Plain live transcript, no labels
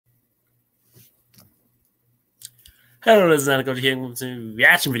Hello, this is Anna here. Welcome to a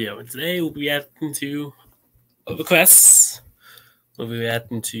reaction video. And today we'll be reacting to requests. We'll be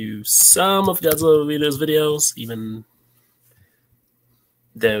reacting to some of Godzilla Reader's videos, even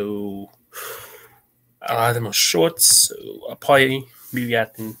though a lot of them are short. So I'll probably be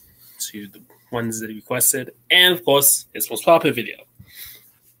reacting to the ones that he requested, and of course, his most popular video.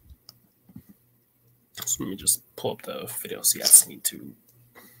 So let me just pull up the videos he asked me to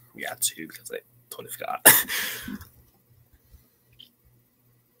react to because I totally forgot.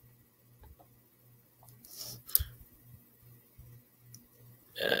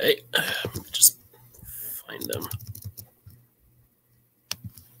 Let me just find them.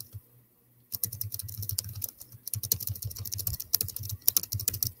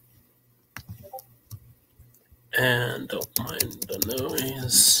 And don't mind the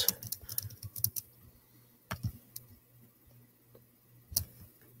noise.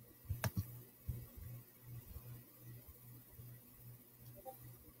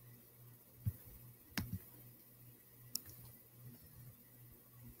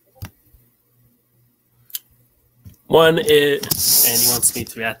 One is, and he wants me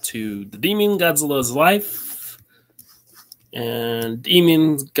to react to the Demon Godzilla's life, and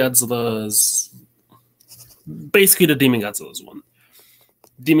Demon Godzilla's, basically the Demon Godzilla's one.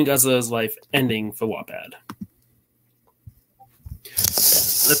 Demon Godzilla's life ending for Wattpad.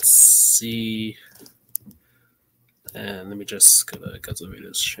 Let's see. And let me just go to Godzilla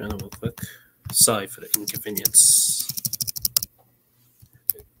Reader's channel real quick. Sorry for the inconvenience.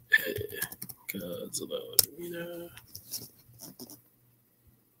 Godzilla Reader.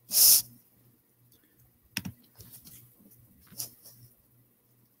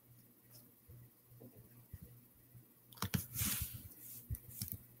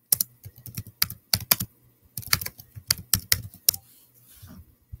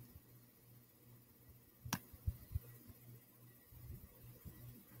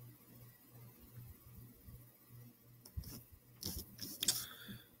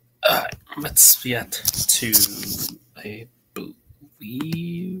 Alright, let's react to, I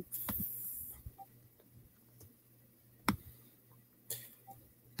believe,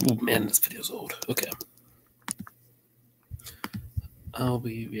 oh man, this video's old. Okay. I'll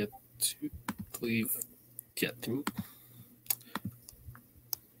be react to, believe,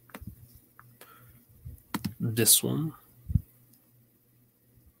 this one.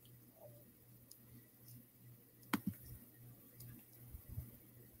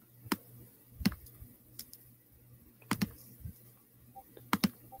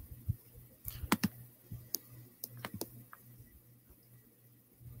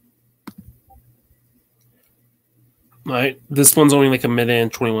 Alright, this one's only like a minute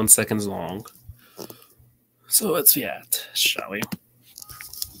and 21 seconds long. So let's react, shall we? In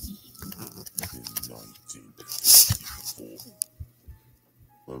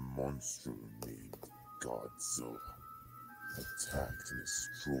 1954, a monster named Godzilla attacked and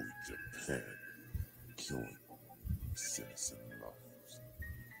destroyed Japan, killing innocent lives,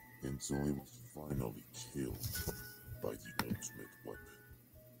 until it was finally killed by the ultimate weapon,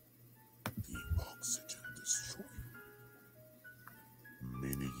 the oxygen destroyer.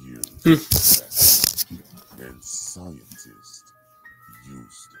 Many years passed, and scientists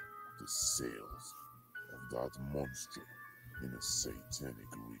used the cells of that monster in a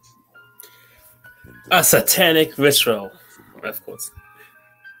satanic ritual. A satanic ritual, of course.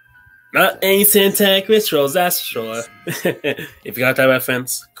 Not any satanic rituals, that's for sure. If you got that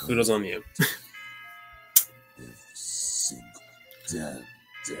reference, kudos on you. Every single damn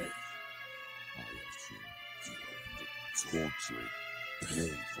day, I have been feeling the torturing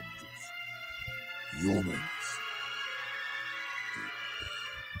pain from those humans.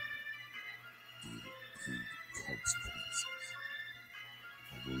 They pay the consequences.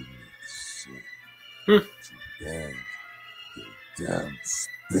 I will make sure to end the damn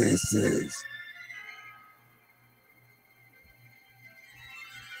species.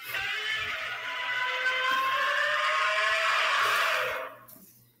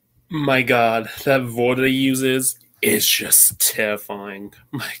 My god, that voice that he uses is just terrifying.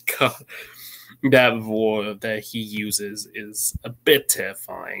 My god, that voice that he uses is a bit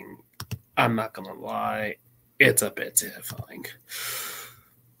terrifying. I'm not gonna lie, it's a bit terrifying.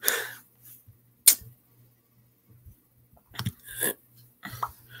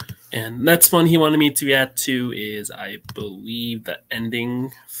 And next one he wanted me to react to is, I believe, the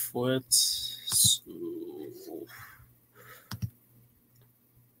ending for it. So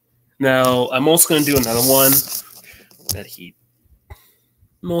now I'm also going to do another one that he,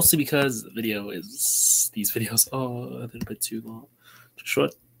 mostly because these videos are a little bit too long, too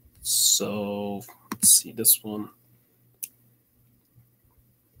short. So let's see this one.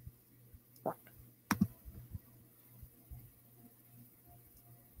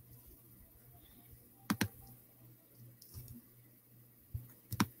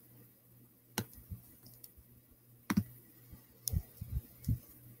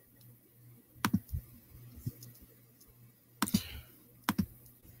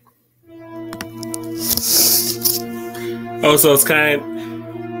 Oh, so it's kind.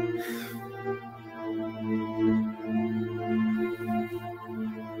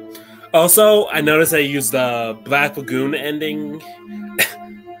 Also, I noticed I used the Black Lagoon ending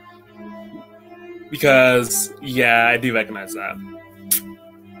because, yeah, I do recognize that.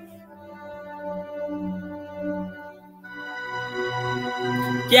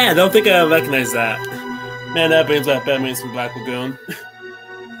 Yeah, I don't think I recognize that. Man, that brings back memories from Black Lagoon.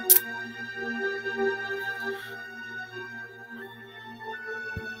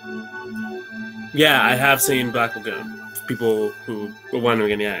 Yeah, I have seen Black Lagoon. People who were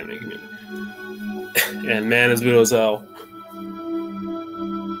wondering in the anime community. And man, it's beautiful as hell.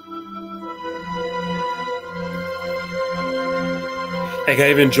 Like, I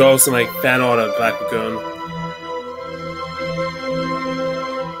even drove some like fan art of Black Lagoon.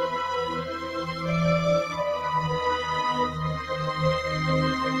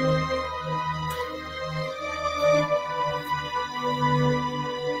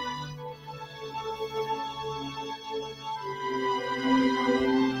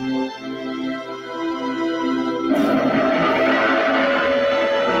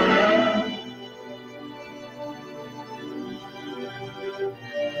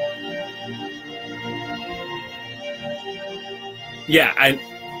 Yeah, I.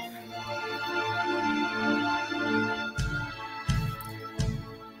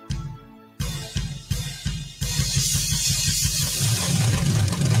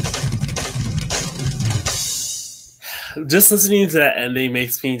 Just listening to that ending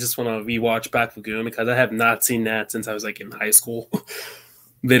makes me just want to rewatch Black Lagoon because I have not seen that since I was like in high school.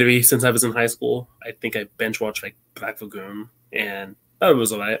 Literally, since I was in high school, I think I bench watched like Black Lagoon, and that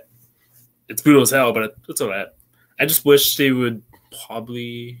was alright. It's brutal as hell, but it's alright. I just wish they would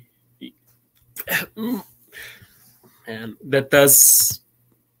probably. Man, that does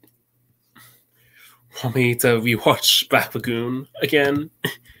want me to rewatch Black Lagoon again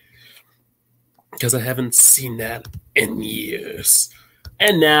because I haven't seen that in years.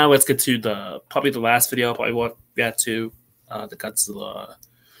 And now let's get to probably the last video I'll probably get to, the Godzilla,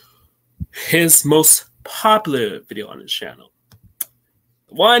 his most popular video on his channel,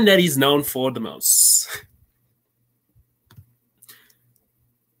 the one that he's known for the most.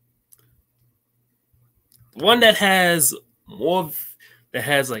 The one that has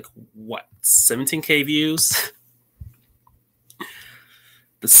like what, 17K views.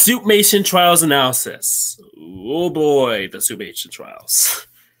 The Suitmation Trials analysis. Oh boy, the Suitmation Trials.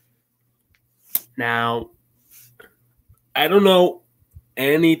 Now, I don't know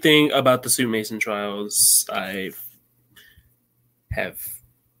anything about the Suitmation Trials. I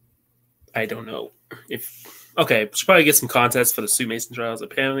don't know if. Okay, should probably get some context for the Suitmation Trials.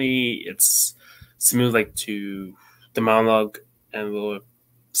 Apparently, it's similar like to the monologue and the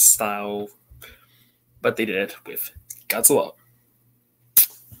style, but they did it with Godzilla.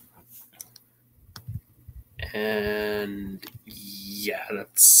 And yeah,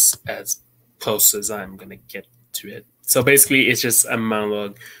 that's as close as I'm gonna get to it. So basically, it's just a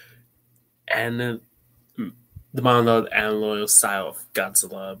monologue and the monologue and loyal style of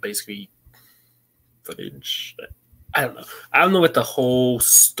Godzilla. Basically, footage. I don't know. I don't know what the whole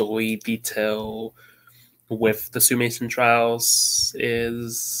story detail with the Suitmation Trials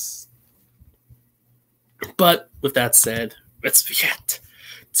is. But with that said, let's get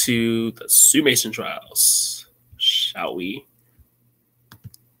to the Suitmation Trials, shall we?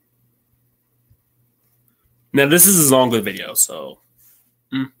 Now, this is a longer video, so.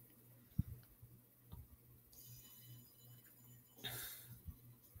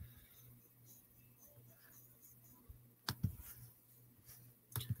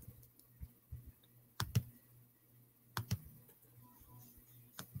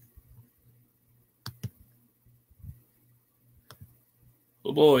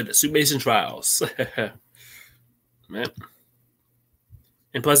 Oh boy, the Suitmation Trials. Man.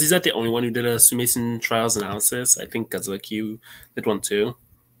 And plus, he's not the only one who did a Suitmation Trials analysis. I think Godzilla Q did one too.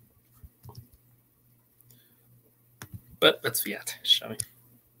 But let's forget, shall we?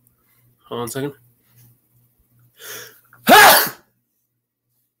 Hold on a second.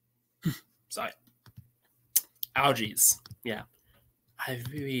 Sorry. Allergies. Yeah. I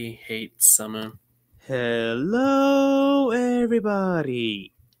really hate summer. Hello,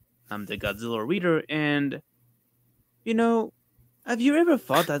 everybody. I'm the Godzilla reader, and you know, have you ever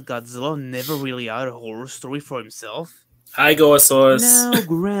thought that Godzilla never really had a horror story for himself? Hi, Goasaurus. Now,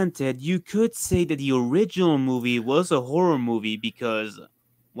 granted, you could say that the original movie was a horror movie because,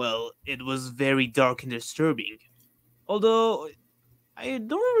 well, it was very dark and disturbing. Although, I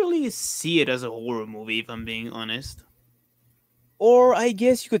don't really see it as a horror movie, if I'm being honest. Or I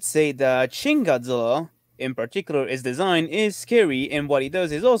guess you could say that Shin Godzilla In particular, its design is scary, and what he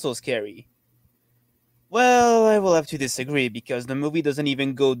does is also scary. Well, I will have to disagree because the movie doesn't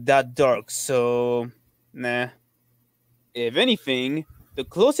even go that dark, so. Nah. If anything, the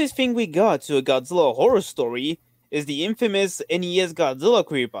closest thing we got to a Godzilla horror story is the infamous NES Godzilla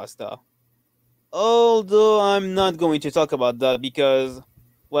creepypasta. Although I'm not going to talk about that because,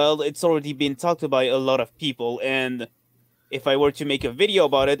 well, it's already been talked by a lot of people, and if I were to make a video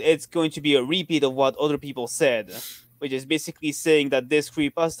about it, it's going to be a repeat of what other people said, which is basically saying that this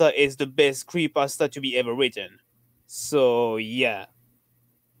creepypasta is the best creepypasta to be ever written. So, yeah.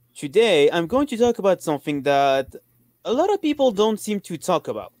 Today, I'm going to talk about something that a lot of people don't seem to talk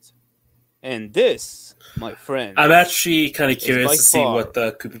about. And this, my friend, I'm actually kind of is curious by to see what far the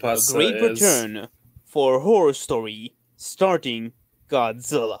a creepypasta great is. return for a horror story starting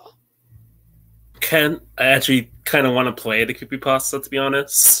Godzilla. I actually kind of want to play the creepypasta, to be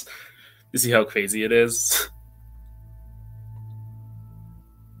honest, to see how crazy it is.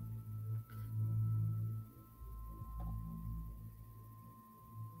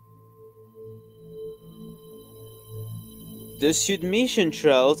 The Suitmation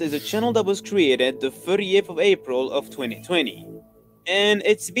Trials is a channel that was created the 30th of April of 2020. And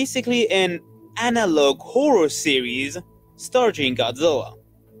it's basically an analog horror series starring Godzilla.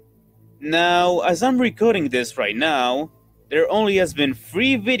 Now, as I'm recording this right now, there only has been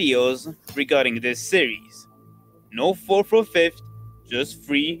 3 videos regarding this series. No 4th or 5th, just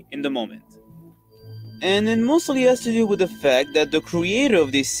 3 in the moment. And it mostly has to do with the fact that the creator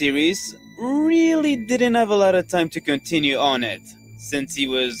of this series really didn't have a lot of time to continue on it, since he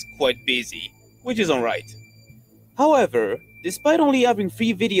was quite busy, which is alright. However, despite only having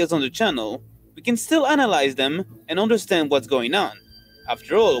 3 videos on the channel, we can still analyze them and understand what's going on.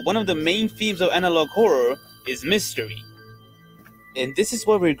 After all, one of the main themes of analog horror is mystery. And this is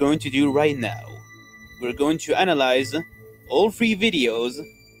what we're going to do right now. We're going to analyze all 3 videos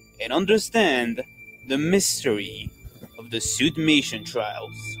and understand the mystery of the Suitmation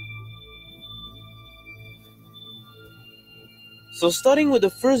Trials. So starting with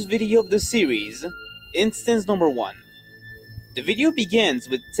the first video of the series, instance number 1. The video begins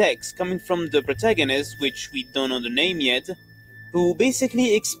with text coming from the protagonist, which we don't know the name yet, who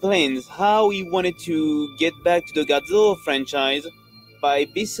basically explains how he wanted to get back to the Godzilla franchise by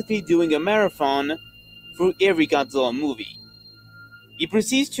basically doing a marathon through every Godzilla movie. He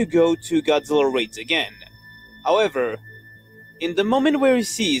proceeds to go to Godzilla raids again. However, in the moment where he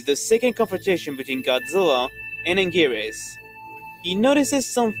sees the second confrontation between Godzilla and Anguirus, he notices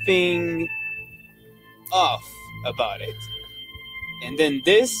something off about it. And then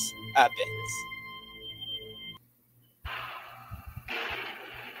this happens.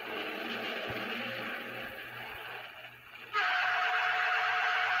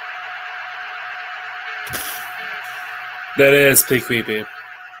 That is pretty creepy.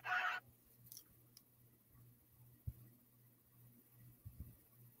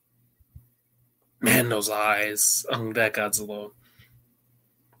 Man, those eyes on that Godzilla.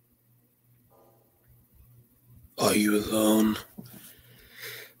 Are you alone?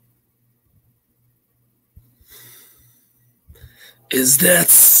 Is that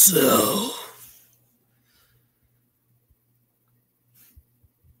so?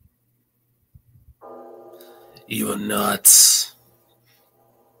 You are not.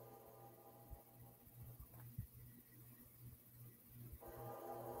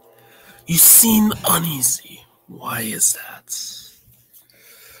 You seem uneasy. Why is that?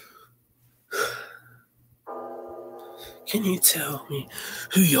 Can you tell me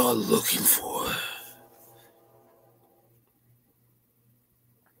who you're looking for?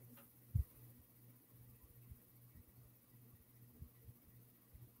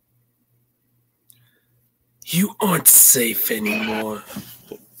 You aren't safe anymore.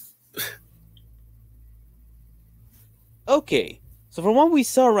 Okay, so from what we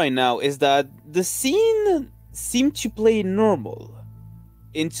saw right now is that the scene seemed to play normal.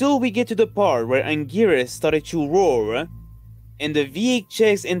 Until we get to the part where Anguirus started to roar, and the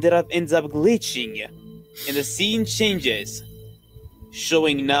VHS ends up glitching, and the scene changes,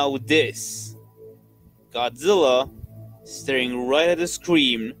 showing now this. Godzilla staring right at the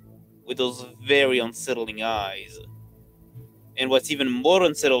screen with those very unsettling eyes. And what's even more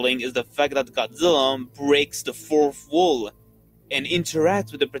unsettling is the fact that Godzilla breaks the 4th wall and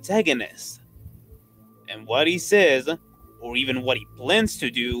interacts with the protagonist. And what he says, or even what he plans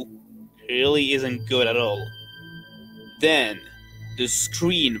to do, really isn't good at all. Then, the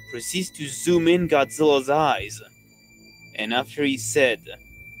screen proceeds to zoom in Godzilla's eyes. And after he said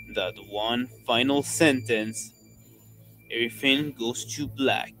that one final sentence, everything goes to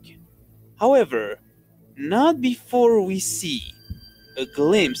black. However, Not before we see a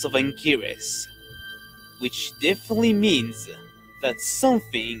glimpse of Anguirus, which definitely means that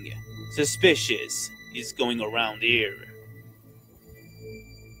something suspicious is going around here.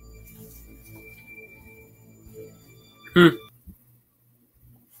 Hmm.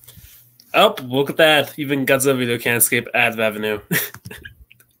 Oh, look at that. Even Godzilla video can't escape ad revenue.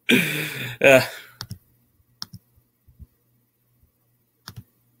 uh,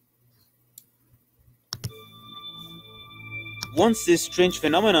 Once this strange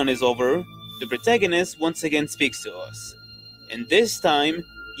phenomenon is over, the protagonist once again speaks to us. And this time,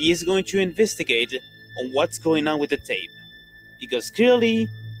 he is going to investigate on what's going on with the tape. Because clearly,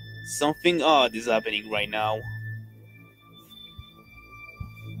 something odd is happening right now.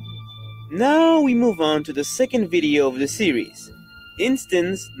 Now we move on to the second video of the series,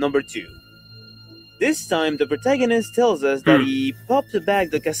 instance number 2. This time the protagonist tells us that he popped back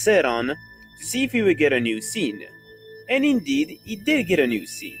the cassette on to see if he would get a new scene. And indeed, he did get a new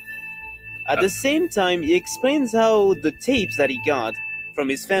scene. At the same time, he explains how the tapes that he got from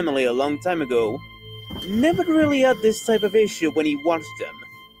his family a long time ago never really had this type of issue when he watched them,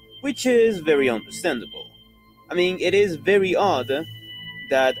 which is very understandable. I mean, it is very odd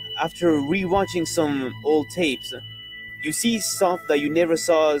that after rewatching some old tapes, you see stuff that you never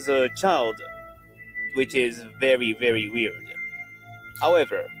saw as a child, which is very, very weird.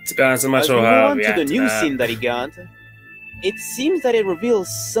 However, to be honest, I'm not as sure we how move I on to the react to new that. scene that he got, it seems that it reveals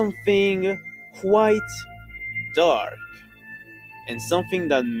something quite dark, and something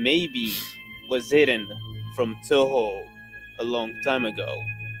that maybe was hidden from Toho a long time ago.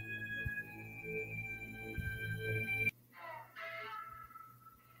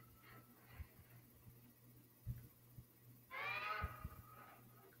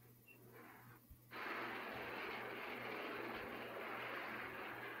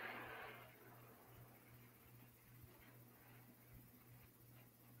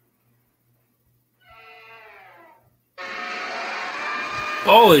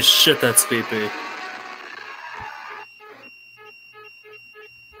 Holy shit, that's creepy.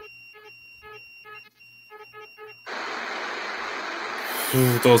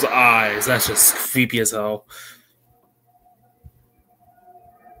 Ooh, those eyes, that's just creepy as hell.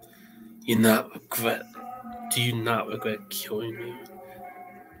 You not regret. Do you not regret killing me?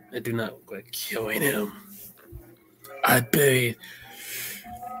 I do not regret killing him. I buried.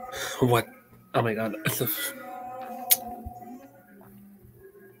 What? Oh my god.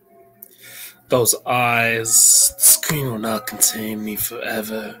 Those eyes. The screen will not contain me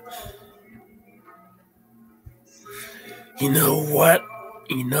forever. You know what?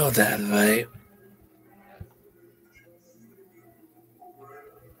 You know that, right?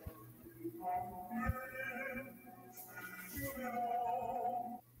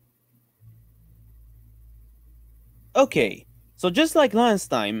 Okay, so just like last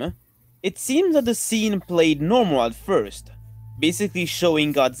time, it seems that the scene played normal at first, basically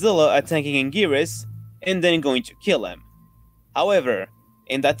showing Godzilla attacking Anguirus and then going to kill him. However,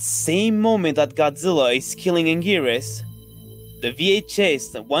 in that same moment that Godzilla is killing Anguirus, the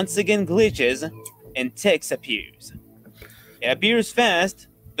VHS once again glitches and text appears. It appears fast,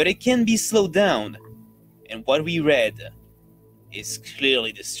 but it can be slowed down, and what we read is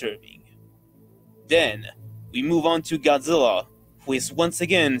clearly disturbing. Then, we move on to Godzilla, who is once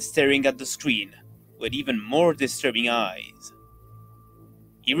again staring at the screen with even more disturbing eyes.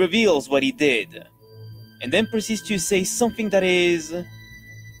 He reveals what he did, and then proceeds to say something that is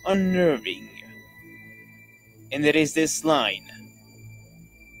unnerving. And it is this line: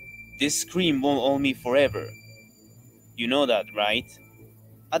 "This scream won't own me forever." You know that, right?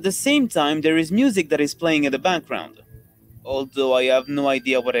 At the same time, there is music that is playing in the background, although I have no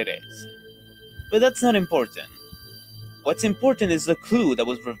idea what it is. But that's not important. What's important is the clue that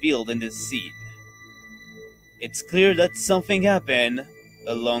was revealed in this scene. It's clear that something happened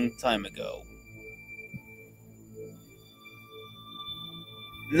a long time ago.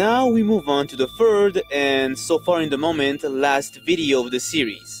 Now we move on to the third and, so far in the moment, last video of the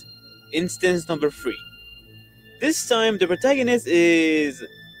series. Instance number 3. This time the protagonist is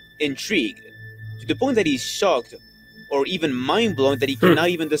intrigued, to the point that he's shocked or even mind-blown that he cannot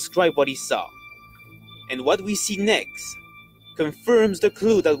even describe what he saw. And what we see next confirms the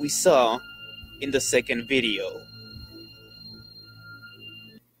clue that we saw in the second video.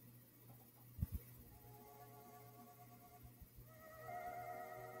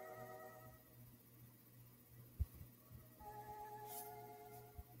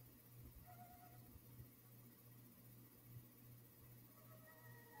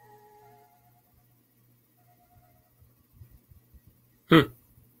 Hmm.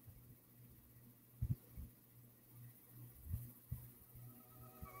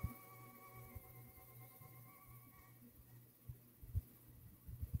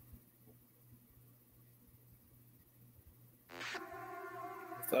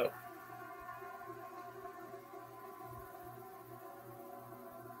 though.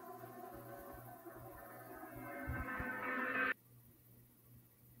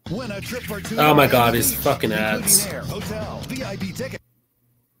 Win a trip for two Oh my to god, the these beach, fucking including ads. air, hotel, VIP tickets,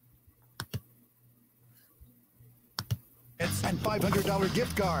 and $500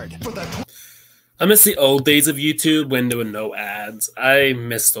 gift card for the. I miss the old days of YouTube when there were no ads. I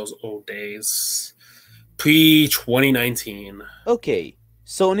miss those old days. Pre 2019. Okay,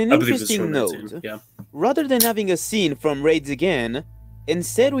 so on an I believe it's interesting 2019. note, Yeah. rather than having a scene from Raids Again,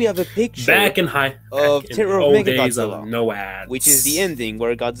 instead we have a picture Back in of the Terror of old days of Mechagodzilla, no ads. which is the ending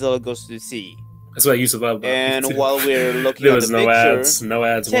where Godzilla goes to the sea. That's what I used to love about And YouTube. while we're looking There at was the no picture, ads. No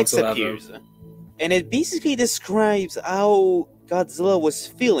ads text whatsoever. appears. And it basically describes how Godzilla was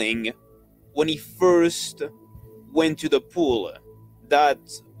feeling when he first went to the pool, that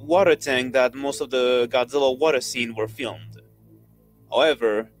water tank that most of the Godzilla water scene were filmed.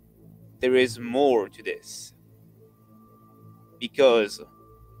 However, there is more to this. Because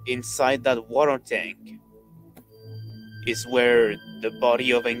inside that water tank is where the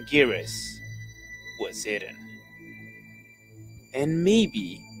body of Anguirus was hidden. And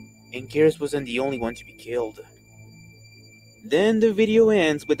maybe Anguirus wasn't the only one to be killed. Then the video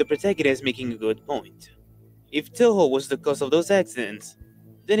ends with the protagonist making a good point. If Toho was the cause of those accidents,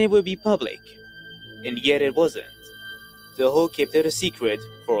 then it would be public. And yet it wasn't. Toho kept it a secret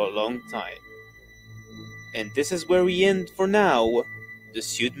for a long time. And this is where we end for now the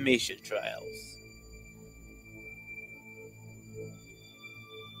Suitmation trials.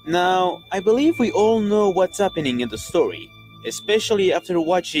 Now, I believe we all know what's happening in the story, especially after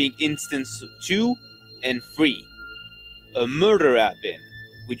watching Instance 2 and 3. A murder happened,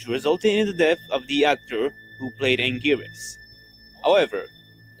 which resulted in the death of the actor who played Anguirus. However,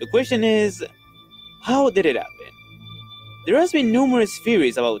 the question is, how did it happen? There has been numerous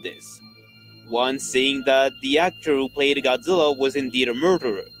theories about this. One saying that the actor who played Godzilla was indeed a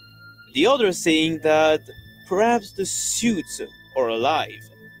murderer. The other saying that perhaps the suits are alive.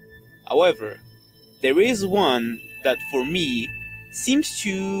 However, there is one that for me seems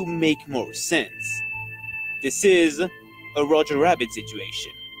to make more sense. This is a Roger Rabbit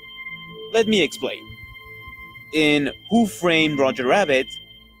situation. Let me explain. In Who Framed Roger Rabbit,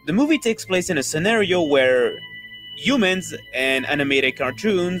 the movie takes place in a scenario where humans and animated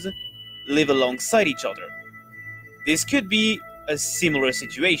cartoons live alongside each other. This could be a similar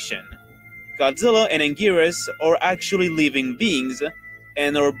situation. Godzilla and Anguirus are actually living beings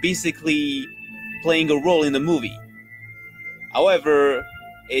and are basically playing a role in the movie. However,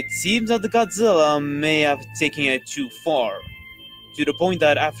 it seems that the Godzilla may have taken it too far, to the point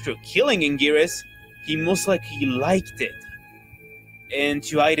that after killing Anguirus, he most likely liked it. And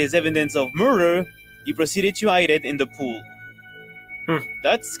to hide his evidence of murder, he proceeded to hide it in the pool.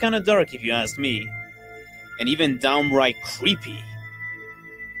 That's kinda dark if you ask me, and even downright creepy.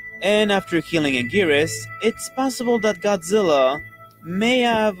 And after killing Anguirus, it's possible that Godzilla may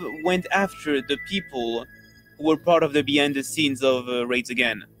have went after the people who were part of the behind the scenes of Raids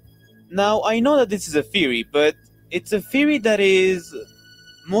Again. Now, I know that this is a theory, but it's a theory that is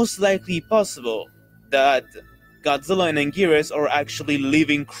most likely possible, that Godzilla and Anguirus are actually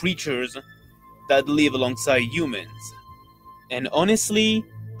living creatures that live alongside humans. And honestly,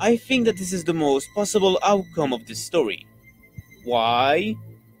 I think that this is the most possible outcome of this story. Why?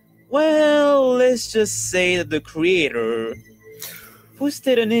 Well, let's just say that the creator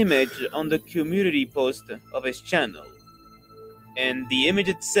posted an image on the community post of his channel. And the image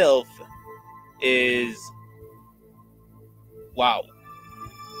itself is... wow.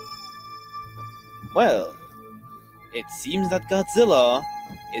 Well, it seems that Godzilla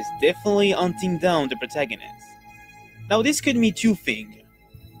is definitely hunting down the protagonist. Now this could mean two things.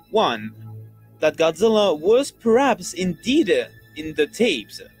 One, that Godzilla was perhaps indeed in the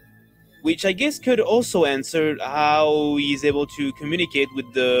tapes, which I guess could also answer how he's able to communicate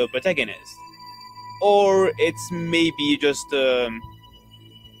with the protagonist. Or it's maybe just a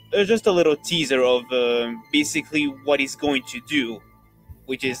little teaser of basically what he's going to do,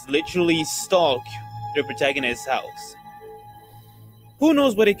 which is literally stalk the protagonist's house. Who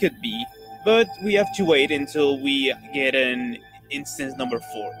knows what it could be, but we have to wait until we get an instance number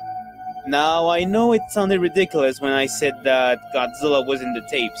 4. Now, I know it sounded ridiculous when I said that Godzilla was in the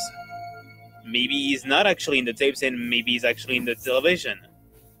tapes. Maybe he's not actually in the tapes, and maybe he's actually in the television.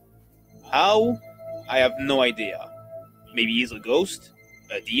 How? I have no idea. Maybe he's a ghost?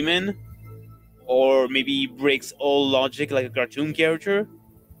 A demon? Or maybe he breaks all logic like a cartoon character?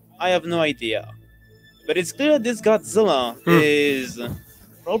 I have no idea. But it's clear that this Godzilla is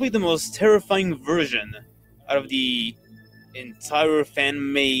probably the most terrifying version out of the entire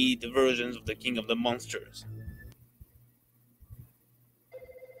fan-made versions of the King of the Monsters.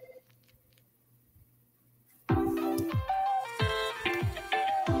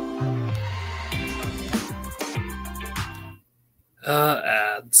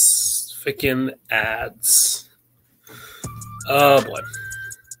 Ads. Freaking ads. Oh boy.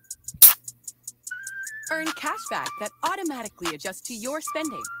 Earn cashback that automatically adjusts to your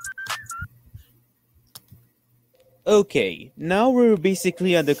spending. Okay, now we're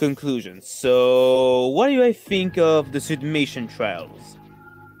basically at the conclusion. So, what do I think of the Suitmation trials?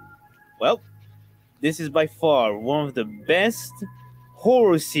 Well, this is by far one of the best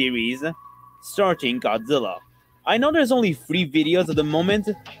horror series starting Godzilla. I know there's only 3 videos at the moment,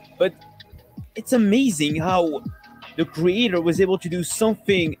 but it's amazing how the creator was able to do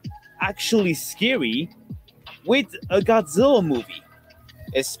something actually scary with a Godzilla movie.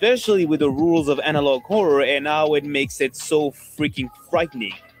 Especially with the rules of analog horror and how it makes it so freaking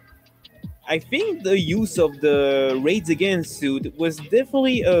frightening. I think the use of the Raids Against suit was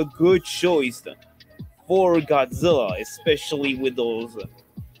definitely a good choice for Godzilla, especially with those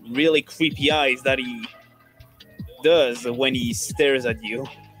really creepy eyes that he does when he stares at you.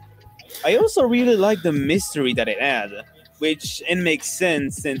 I also really like the mystery that it had, which it makes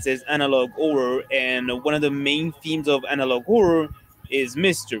sense since it's analog horror, and one of the main themes of analog horror is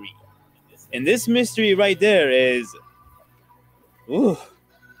mystery. And this mystery right there is... Ooh.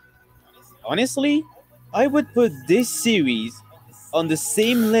 Honestly, I would put this series on the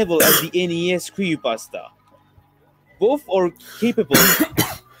same level as the NES Creepypasta. Both are capable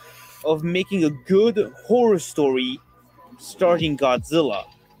of making a good horror story starting Godzilla,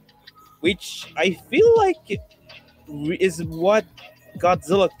 which I feel like is what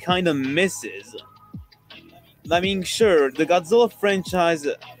Godzilla kind of misses. I mean, sure, the Godzilla franchise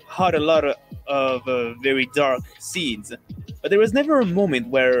had a lot of very dark scenes, but there was never a moment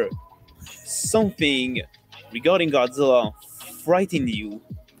where something regarding Godzilla frightened you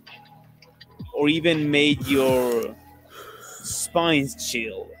or even made your spines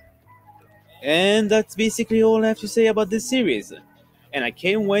chill. And that's basically all I have to say about this series, and I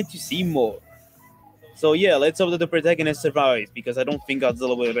can't wait to see more. So yeah, let's hope that the protagonist survives, because I don't think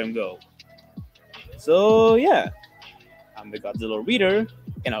Godzilla will let him go. So yeah, I'm the Godzilla Reader,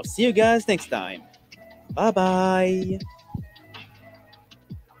 and I'll see you guys next time. Bye bye.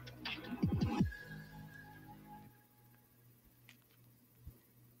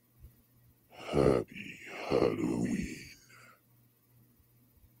 Happy Halloween.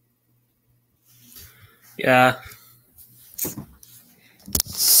 Yeah.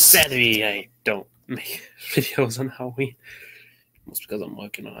 Sadly, I don't make videos on Halloween. Most because I'm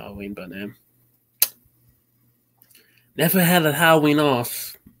working on Halloween, but never had a Halloween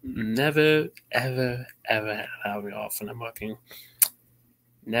off. Never, ever, ever had a Halloween off when I'm working.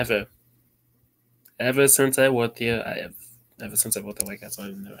 Never. Ever since I worked here, ever since I worked at White Castle,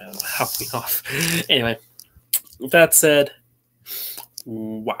 I've never had a Halloween off. Anyway, with that said,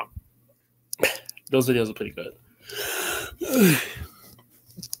 wow. Those videos are pretty good.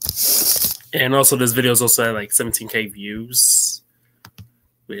 And also, this video is also at like 17K views,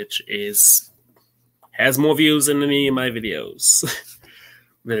 which has more views than any of my videos.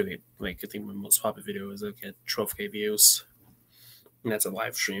 Literally, like I think my most popular video is like at 12K views, and that's a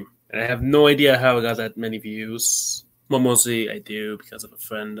live stream. And I have no idea how I got that many views. Well, mostly I do because of a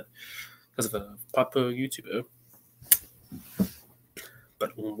friend, because of a popular YouTuber.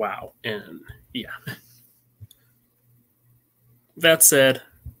 But wow, and yeah. That said,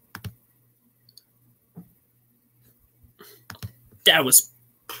 that was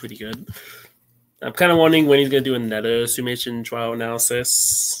pretty good. I'm kind of wondering when he's going to do another summation trial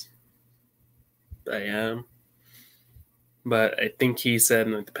analysis. I am. But I think he said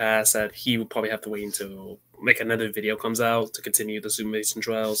in the past that he would probably have to wait until like another video comes out to continue the summation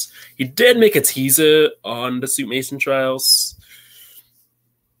trials. He did make a teaser on the summation trials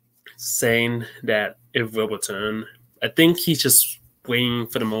saying that it will return. I think he's just waiting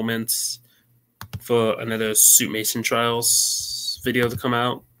for the moment for another summation trials video to come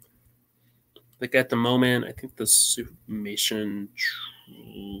out. Like at the moment, I think the summation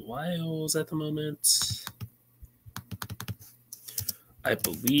trials at the moment. I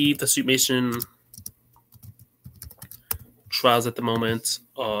believe the summation trials at the moment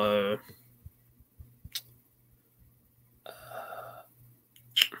are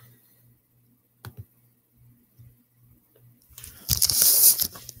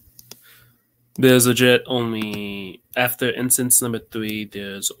there's legit only after instance number 3.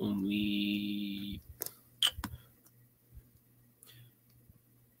 There's only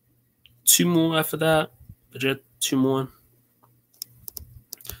 2 more after that. Legit 2 more.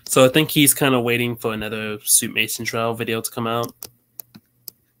 So I think he's kind of waiting for another Suit Mason trial video to come out.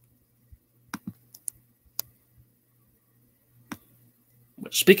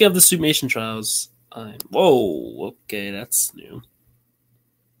 But speaking of the Suit Mason trials, whoa, okay, that's new.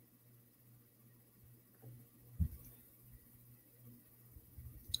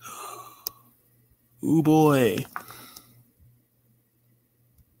 Ooh boy.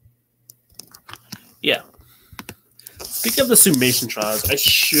 Yeah. Speaking of the Suit Mason trials, I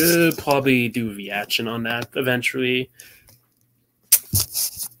should probably do a reaction on that eventually.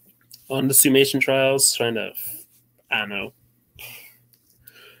 On the Suit Mason trials, trying to, I don't know.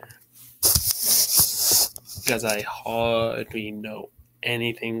 Because I hardly know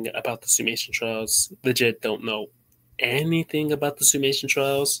anything about the Suit Mason trials. Legit don't know anything about the Suit Mason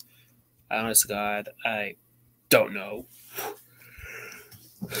trials. Honest to God, I don't know.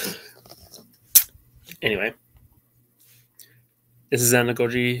 Anyway. This is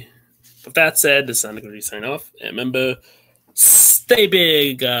Anagoji. With that said, this is Anagoji sign off. And remember, stay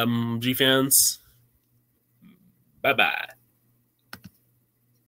big, G fans. Bye bye.